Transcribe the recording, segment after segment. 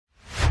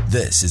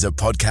This is a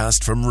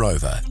podcast from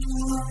Rover.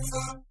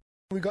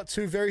 We got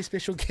two very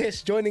special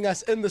guests joining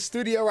us in the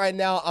studio right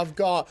now. I've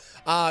got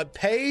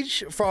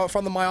Paige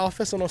from the My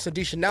Office and also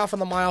Disha now from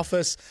the My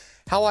Office.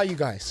 How are you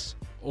guys?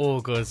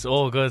 All good,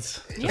 all good.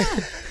 Yeah,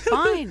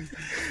 fine.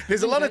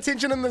 There's a lot of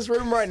tension in this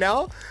room right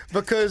now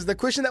because the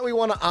question that we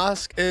want to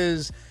ask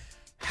is,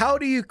 how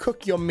do you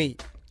cook your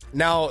meat?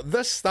 Now,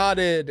 this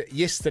started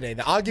yesterday.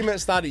 The argument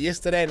started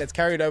yesterday and it's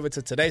carried over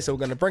to today. So we're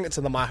going to bring it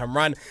to the My Home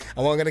Run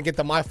and we're going to get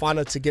the My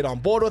Final to get on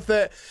board with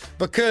it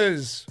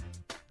because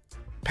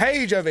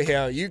Paige over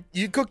here,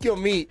 you cook your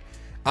meat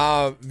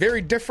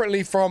very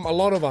differently from a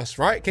lot of us,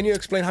 right? Can you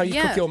explain how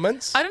you cook your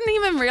mince? I didn't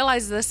even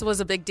realize this was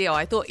a big deal.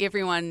 I thought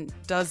everyone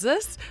does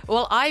this.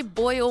 Well, I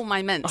boil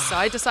my mince, so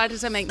I decided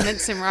to make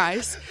mince and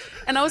rice.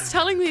 And I was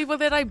telling people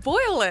that I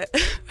boil it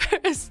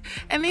first,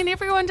 and then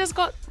everyone just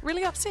got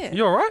really upset.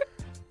 You all right?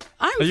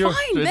 I'm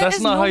fine. That's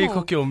not how you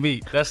normal. cook your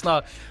meat. That's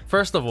not.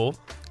 First of all,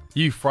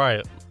 you fry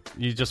it.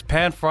 You just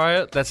pan fry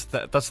it. That's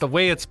the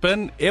way it's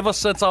been ever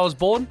since I was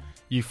born.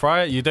 You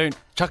fry it. You don't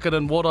chuck it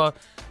in water.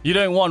 You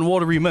don't want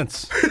watery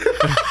mince.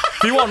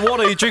 If you want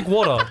water, you drink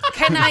water.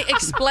 Can I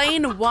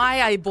explain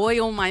why I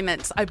boil my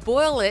mince? I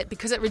boil it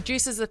because it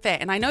reduces the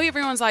fat. And I know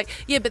everyone's like,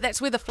 yeah, but that's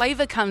where the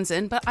flavour comes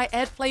in. But I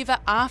add flavour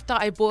after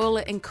I boil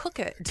it and cook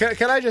it.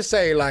 Can I just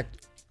say,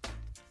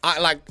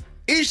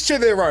 each to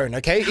their own,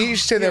 okay?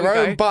 Each to their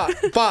own.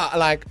 But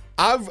like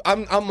I'm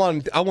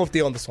with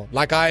you on this one.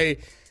 Like I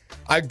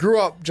grew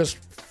up just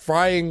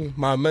frying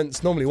my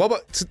mince normally. What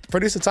about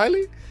producer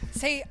Tylee?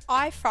 See,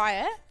 I fry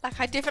it. Like,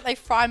 I definitely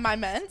fry my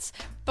mince,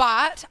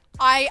 but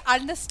I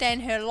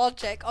understand her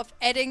logic of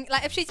adding,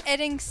 like, if she's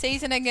adding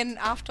seasoning in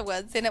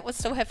afterwards, then it would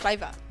still have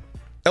flavour.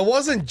 It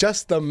wasn't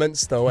just the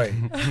mince though, eh?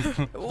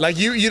 Like,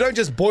 you don't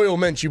just boil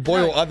mince, you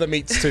boil other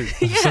meats too.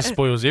 It just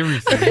spoils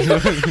everything.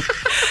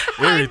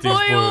 I Everything's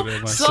boiled boil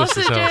at my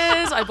sister's sausages,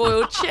 house. I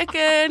boil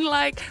chicken.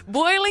 Like,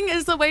 boiling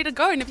is the way to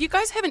go. And if you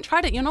guys haven't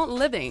tried it, you're not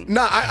living.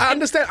 No, I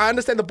understand. I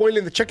understand the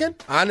boiling the chicken.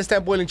 I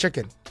understand boiling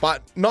chicken,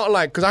 but not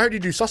like, because I heard you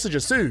do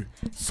sausages too.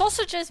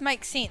 Sausages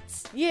make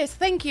sense. Yes,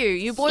 thank you.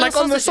 You boil Like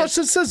on the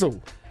sausages. sausage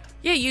sizzle.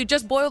 Yeah, you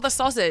just boil the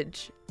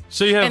sausage.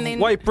 So you have And then-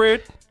 white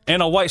bread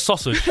and a white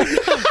sausage.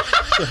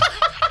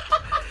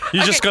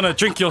 You're just going to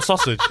drink your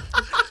sausage.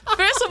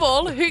 First of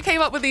all, who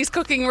came up with these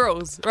cooking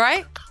rules,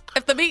 right?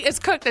 If the meat is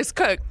cooked, it's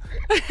cooked.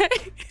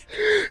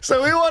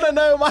 So we want to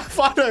know my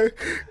photo.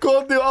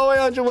 Call through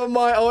 0800 with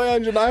my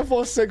 0800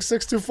 946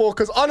 624.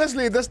 Because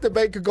honestly, this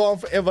debate could go on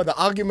forever. The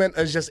argument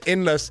is just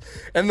endless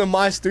in the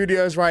My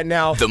Studios right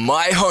now. The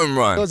My Home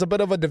There Run. was a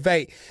bit of a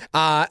debate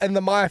in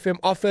the My FM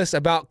office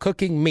about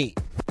cooking meat.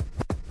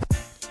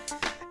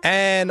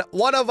 And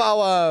one of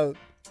our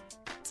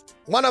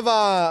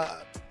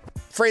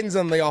friends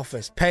in the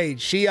office,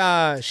 Paige,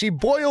 she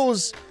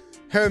boils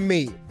her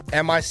meat.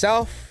 And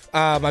myself,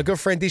 my good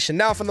friend Disha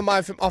now from the My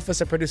FM office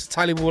and producer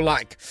Tylee were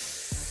like,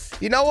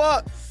 you know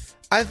what?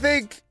 I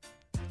think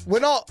we're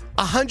not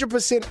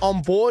 100%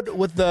 on board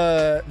with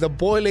the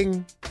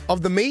boiling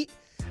of the meat.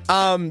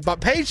 But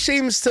Paige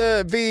seems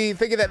to be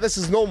thinking that this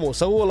is normal.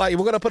 So we're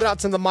going to put it out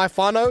to the My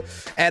Whānau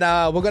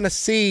and we're going to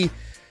see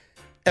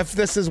if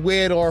this is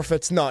weird or if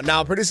it's not.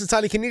 Now, producer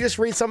Tylee, can you just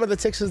read some of the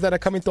texts that are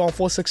coming through on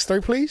 463,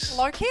 please?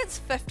 Loki, it's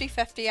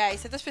 50-50,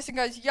 so this person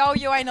goes, yo,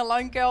 you ain't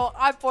alone, girl.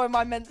 I boil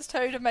my mince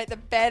too to make the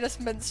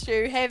baddest mince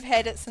stew. Have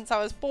had it since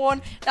I was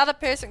born. Another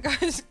person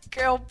goes,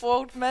 girl,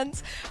 boiled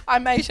mince.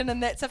 I'm Asian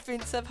and that's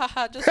offensive.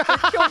 Haha, just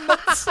cook your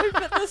mince soup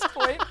at this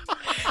point.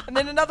 And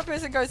then another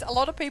person goes, a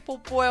lot of people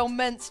boil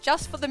mince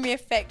just for the mere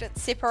fact it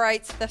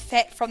separates the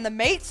fat from the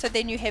meat, so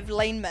then you have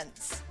lean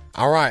mince.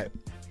 All right.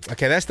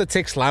 Okay, that's the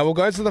text line. We'll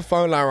go to the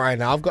phone line right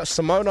now. I've got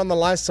Simone on the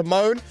line.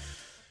 Simone,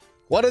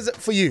 what is it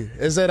for you?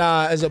 Is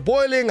it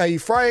boiling? Are you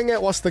frying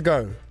it? What's the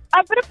go?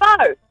 A bit of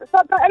both. So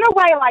in a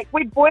way, like,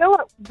 we boil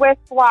it with,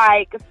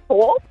 like,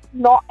 sauce,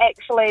 not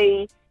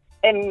actually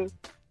in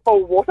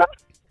full water.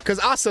 Because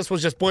our sis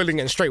was just boiling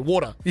it in straight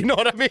water. You know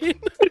what I mean?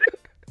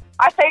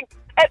 I think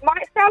it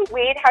might sound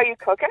weird how you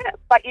cook it,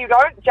 but you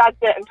don't judge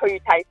it until you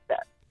taste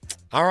it.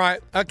 All right.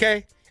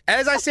 Okay.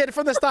 As I said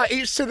from the start,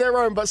 each to their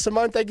own. But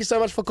Simone, thank you so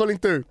much for calling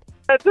through.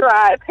 That's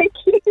right. Thank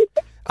you.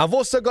 I've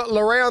also got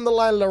Lorray on the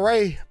line.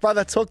 Lorray,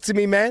 brother, talk to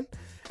me, man.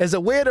 Is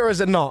it weird or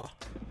is it not?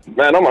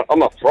 Man,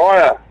 I'm a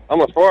fryer. I'm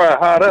a fryer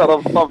hard out.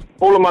 I've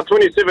all of my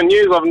 27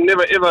 years, I've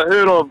never ever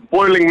heard of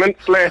boiling mince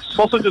 /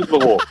 sausages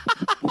before.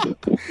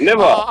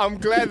 Never. Oh, I'm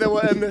glad that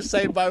we're in the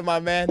same boat, my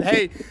man.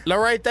 Hey,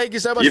 Lorray, thank you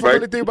so much You for bet.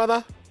 calling through,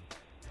 brother.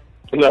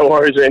 No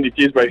worries, Andy.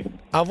 Cheers, mate.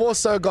 I've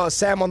also got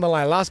Sam on the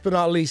line. Last but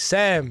not least,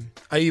 Sam,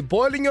 are you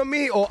boiling your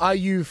meat or are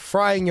you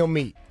frying your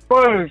meat?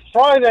 Bro,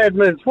 fry that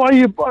mince. Why are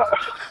you...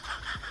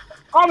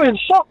 I'm in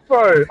shock,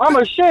 bro. I'm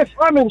a chef.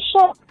 I'm in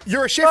shock.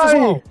 You're a chef as Hey.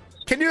 well.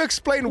 Can you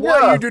explain why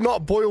Yeah. you do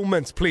not boil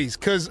mince, please?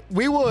 Because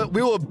we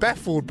were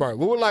baffled, bro.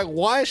 We were like,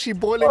 why is she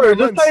boiling Bro, her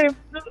the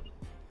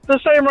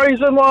mince? same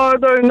reason why I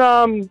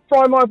don't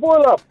fry my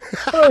boiler.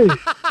 Hey.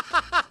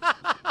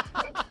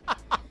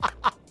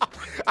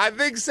 I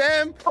think,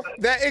 Sam,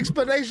 that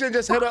explanation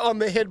just hit it on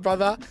the head,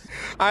 brother.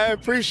 I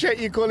appreciate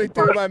you calling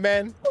through, my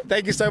man.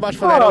 Thank you so much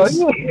for that. Oh, It was-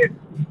 yeah.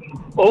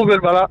 All good,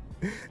 brother.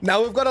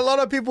 Now, we've got a lot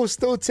of people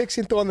still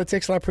texting through on the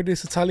text line.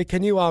 Producer Tali,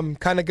 can you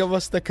kind of give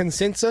us the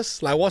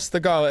consensus? Like, what's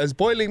the go? Is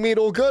boiling meat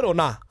all good or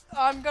nah?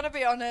 I'm gonna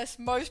be honest.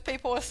 Most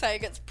people are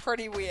saying it's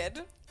pretty weird.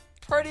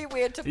 Pretty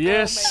weird to boil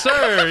Yes, meat.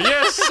 sir.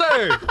 Yes,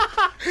 sir.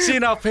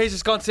 Seeing our page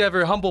has gone to have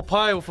a humble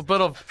pie with a bit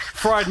of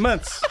fried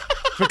mince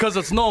because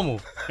it's normal.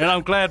 And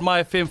I'm glad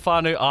my FM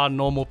whānau are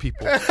normal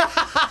people.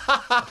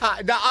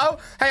 Now,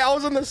 I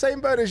was on the same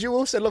boat as you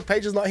all said, look,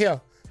 Paige is not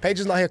here. Paige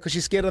is not here because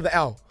she's scared of the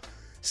L.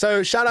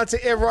 So shout out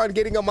to everyone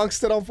getting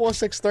amongst it on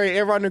 463,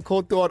 everyone who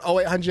called through on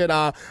 0800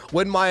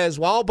 Winmai as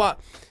well. But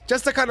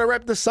just to kind of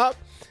wrap this up,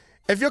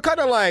 if you're kind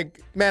of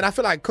like, man, I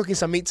feel like cooking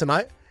some meat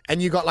tonight,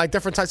 and you got like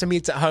different types of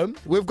meats at home,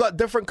 we've got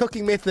different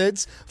cooking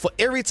methods for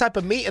every type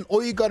of meat, and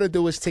all you got to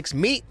do is text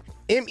meat,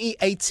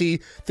 MEAT,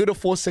 through the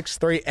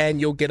 463,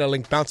 and you'll get a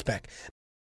link bounce back.